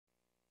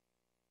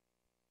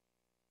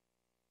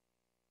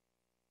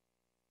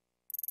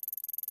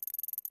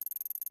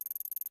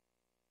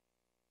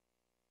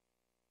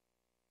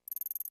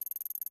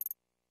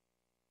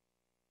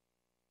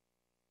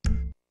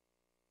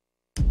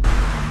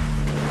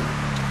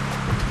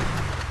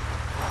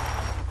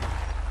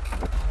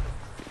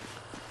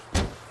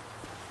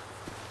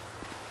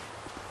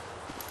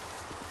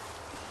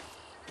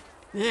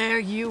There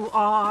you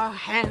are,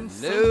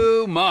 handsome.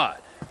 Hello,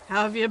 Maude.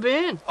 How have you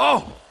been?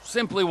 Oh,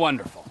 simply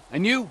wonderful.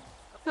 And you?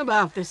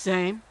 About the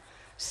same.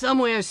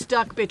 Somewhere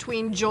stuck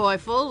between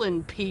joyful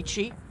and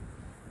peachy.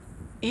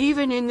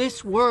 Even in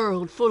this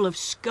world full of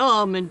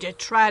scum and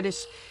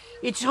detritus,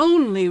 it's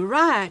only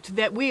right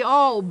that we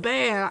all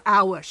bear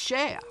our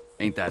share.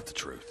 Ain't that the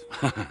truth?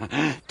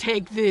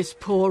 Take this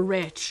poor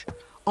wretch,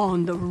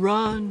 on the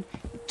run,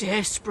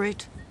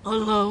 desperate,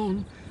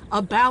 alone,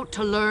 about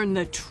to learn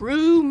the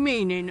true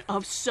meaning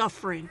of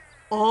suffering,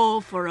 all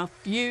for a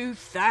few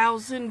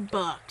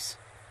 $1,000.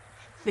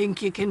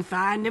 Think you can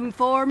find him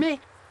for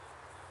me?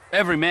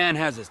 Every man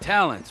has his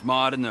talents,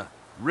 Maude, and the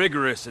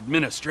rigorous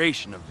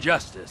administration of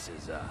justice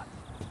is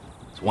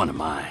one of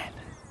mine.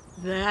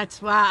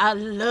 That's why I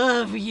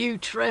love you,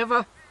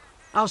 Trevor.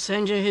 I'll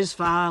send you his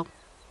file.